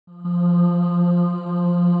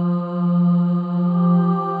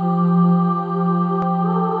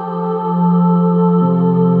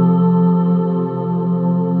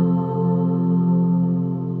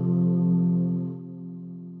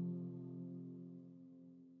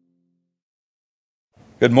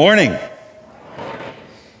Good morning.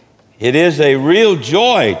 It is a real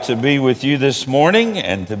joy to be with you this morning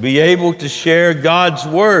and to be able to share God's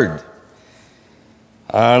Word.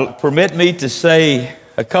 Permit me to say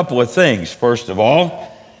a couple of things. First of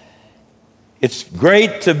all, it's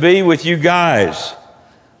great to be with you guys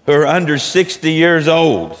who are under 60 years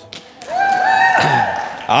old.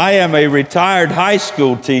 I am a retired high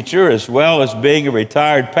school teacher as well as being a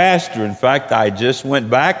retired pastor. In fact, I just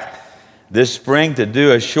went back this spring to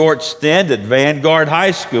do a short stint at Vanguard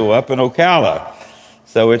High School up in Ocala.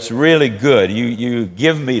 So it's really good. You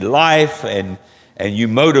give me life and you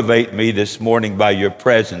motivate me this morning by your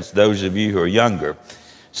presence, those of you who are younger.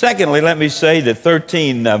 Secondly, let me say that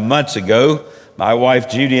 13 months ago, my wife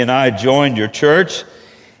Judy and I joined your church,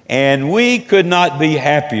 and we could not be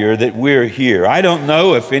happier that we're here. I don't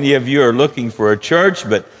know if any of you are looking for a church,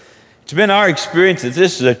 but it's been our experience that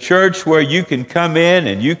this is a church where you can come in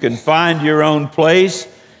and you can find your own place,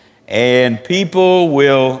 and people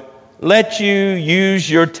will let you use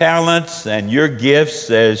your talents and your gifts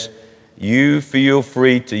as you feel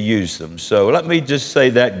free to use them. So let me just say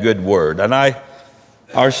that good word. And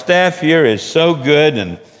our staff here is so good,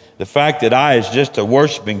 and the fact that I, as just a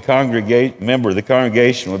worshiping member of the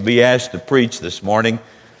congregation, would be asked to preach this morning,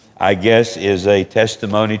 I guess is a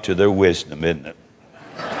testimony to their wisdom, isn't it?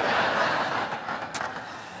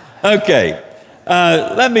 Okay,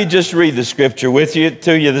 let me just read the scripture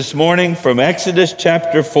to you this morning from Exodus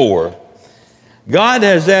chapter 4. God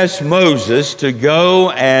has asked Moses to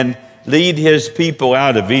go and lead his people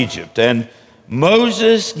out of Egypt, and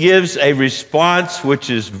Moses gives a response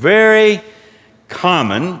which is very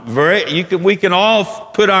common. We can all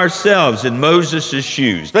put ourselves in Moses'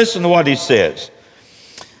 shoes. Listen to what he says.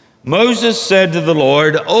 Moses said to the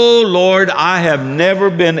Lord, "O Lord, I have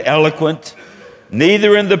never been eloquent,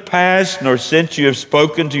 neither in the past nor since you have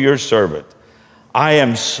spoken to your servant. I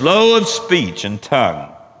am slow of speech and tongue."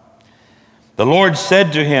 The Lord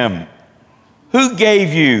said to him, "Who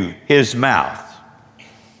gave you his mouth?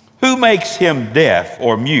 Who makes him deaf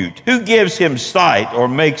or mute? Who gives him sight or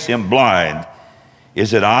makes him blind?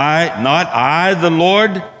 Is it not I, the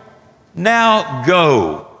Lord? Now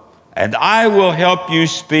go, and I will help you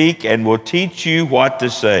speak and will teach you what to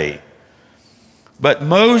say." But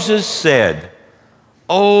Moses said,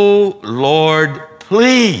 "O Lord,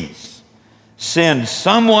 please send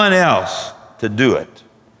someone else to do it."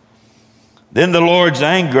 Then the Lord's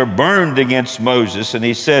anger burned against Moses, and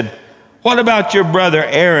he said, "What about your brother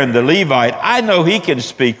Aaron the Levite? I know he can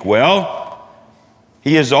speak well.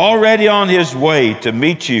 He is already on his way to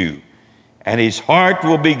meet you, and his heart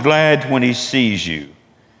will be glad when he sees you.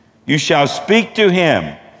 You shall speak to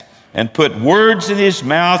him and put words in his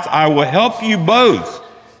mouth. I will help you both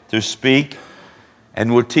to speak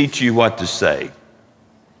and will teach you what to say."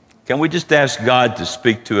 Can we just ask God to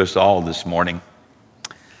speak to us all this morning?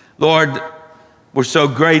 Lord, we're so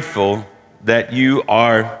grateful that you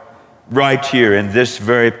are right here in this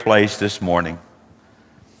very place this morning.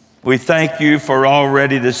 We thank you for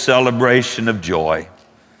already the celebration of joy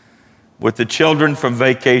with the children from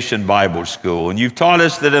Vacation Bible School. And you've taught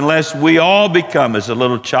us that unless we all become as a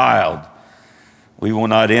little child, we will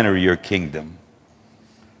not enter your kingdom.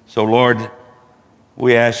 So Lord,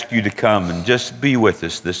 we ask you to come and just be with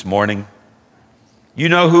us this morning. You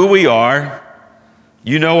know who we are,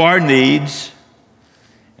 you know our needs,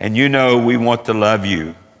 and you know we want to love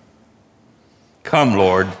you. Come,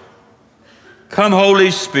 Lord. Come,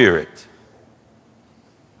 Holy Spirit.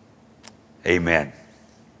 Amen.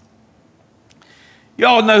 You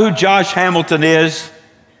all know who Josh Hamilton is?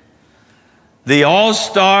 The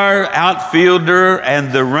all-star outfielder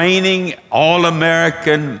and the reigning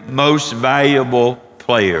All-American most valuable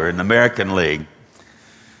player in the American League.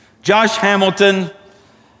 Josh Hamilton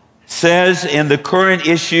says in the current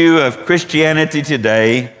issue of Christianity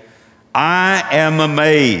Today, "I am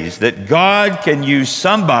amazed that God can use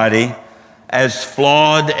somebody as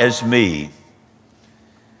flawed as me."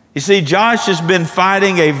 You see, Josh has been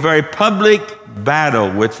fighting a very public battle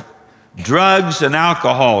with drugs and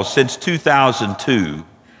alcohol since 2002.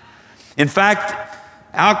 In fact,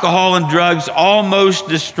 alcohol and drugs almost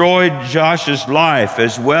destroyed Josh's life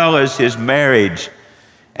as well as his marriage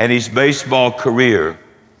and his baseball career.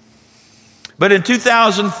 But in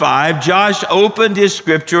 2005, Josh opened his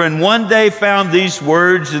scripture and one day found these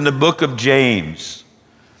words in the book of James.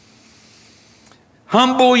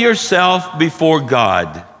 "Humble yourself before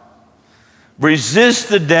God. Resist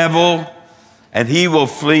the devil, and he will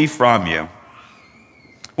flee from you."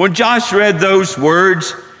 When Josh read those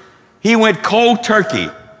words, he went cold turkey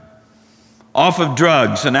off of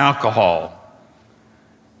drugs and alcohol.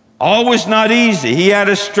 All was not easy. He had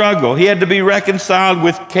a struggle. He had to be reconciled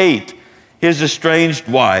with Kate, his estranged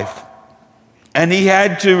wife. And he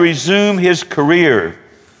had to resume his career.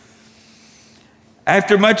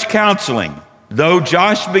 After much counseling, though,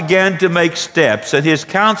 Josh began to make steps, and his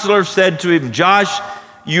counselor said to him, Josh,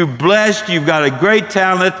 you're blessed, you've got a great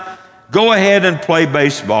talent, go ahead and play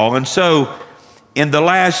baseball. And so, in the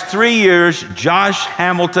last 3 years, Josh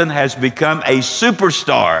Hamilton has become a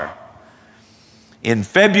superstar. In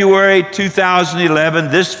February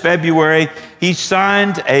 2011, this February, he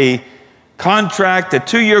signed a contract, a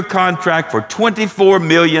 2-year contract for $24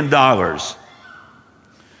 million.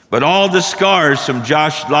 But all the scars from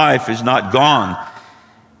Josh's life is not gone.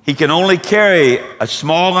 He can only carry a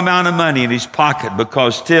small amount of money in his pocket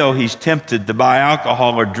because still he's tempted to buy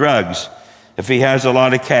alcohol or drugs if he has a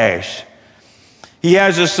lot of cash. He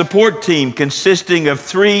has a support team consisting of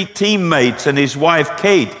 3 teammates and his wife,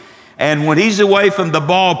 Kate. And when he's away from the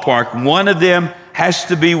ballpark, one of them has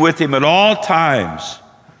to be with him at all times.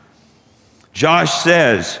 Josh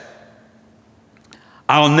says,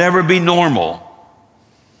 I'll never be normal,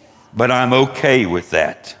 but I'm okay with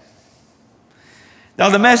that. Now,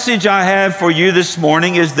 the message I have for you this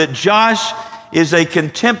morning is that Josh is a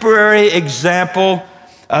contemporary example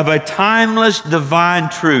of a timeless divine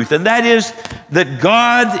truth, and that is that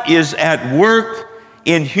God is at work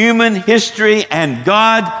in human history, and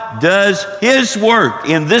God does His work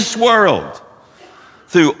in this world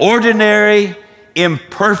through ordinary,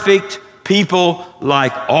 imperfect people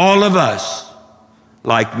like all of us,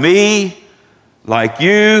 like me, like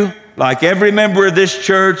you, like every member of this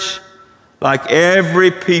church, like every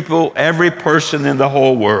person in the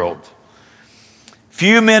whole world.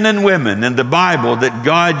 Few men and women in the Bible that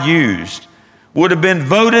God used would have been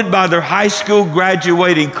voted by their high school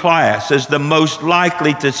graduating class as the most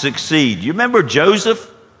likely to succeed. You remember Joseph?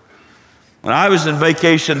 When I was in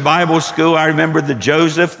vacation Bible school, I remember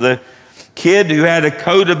Joseph, the kid who had a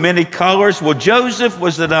coat of many colors. Well, Joseph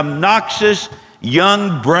was an obnoxious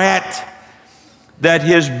young brat that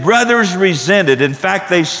his brothers resented. In fact,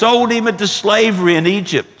 they sold him into slavery in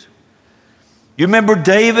Egypt. You remember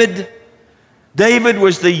David? David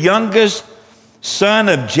was the youngest son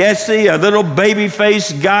of Jesse, a little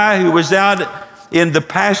baby-faced guy who was out in the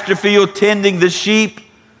pasture field tending the sheep.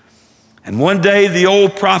 And one day the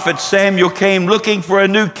old prophet Samuel came looking for a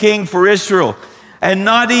new king for Israel. And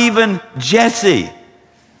not even Jesse,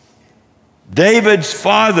 David's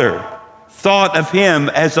father, thought of him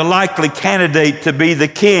as a likely candidate to be the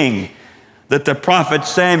king that the prophet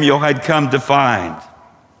Samuel had come to find.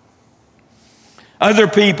 Other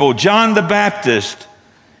people, John the Baptist,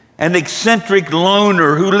 an eccentric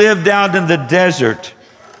loner who lived out in the desert.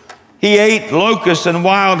 He ate locusts and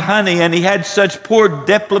wild honey, and he had such poor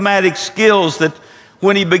diplomatic skills that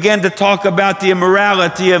when he began to talk about the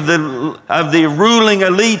immorality of the ruling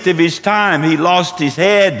elite of his time, he lost his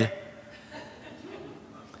head.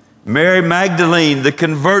 Mary Magdalene, the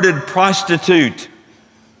converted prostitute,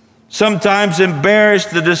 sometimes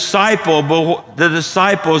embarrassed the disciples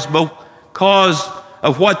because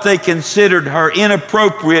of what they considered her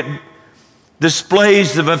inappropriate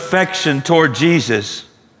displays of affection toward Jesus.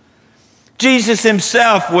 Jesus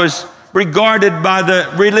himself was regarded by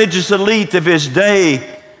the religious elite of his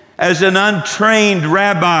day as an untrained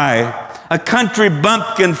rabbi, a country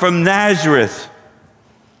bumpkin from Nazareth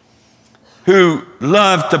who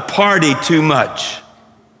loved to party too much.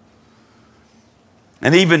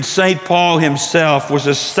 And even St. Paul himself was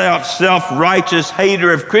a self-righteous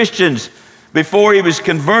hater of Christians before he was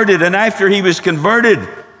converted. And after he was converted,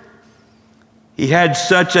 he had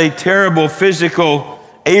such a terrible physical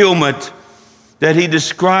ailment that he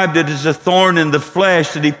described it as a thorn in the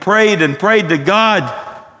flesh that he prayed and prayed to God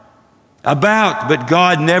about, but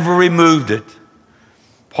God never removed it.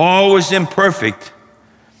 Paul was imperfect,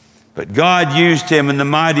 but God used him in the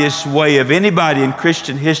mightiest way of anybody in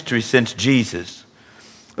Christian history since Jesus.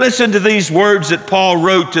 Listen to these words that Paul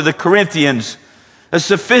wrote to the Corinthians, a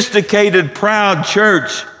sophisticated, proud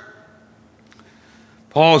church.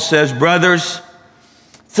 Paul says, brothers,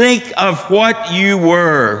 think of what you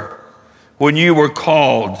were when you were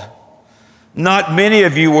called. Not many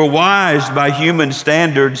of you were wise by human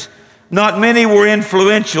standards. Not many were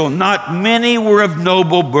influential. Not many were of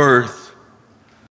noble birth.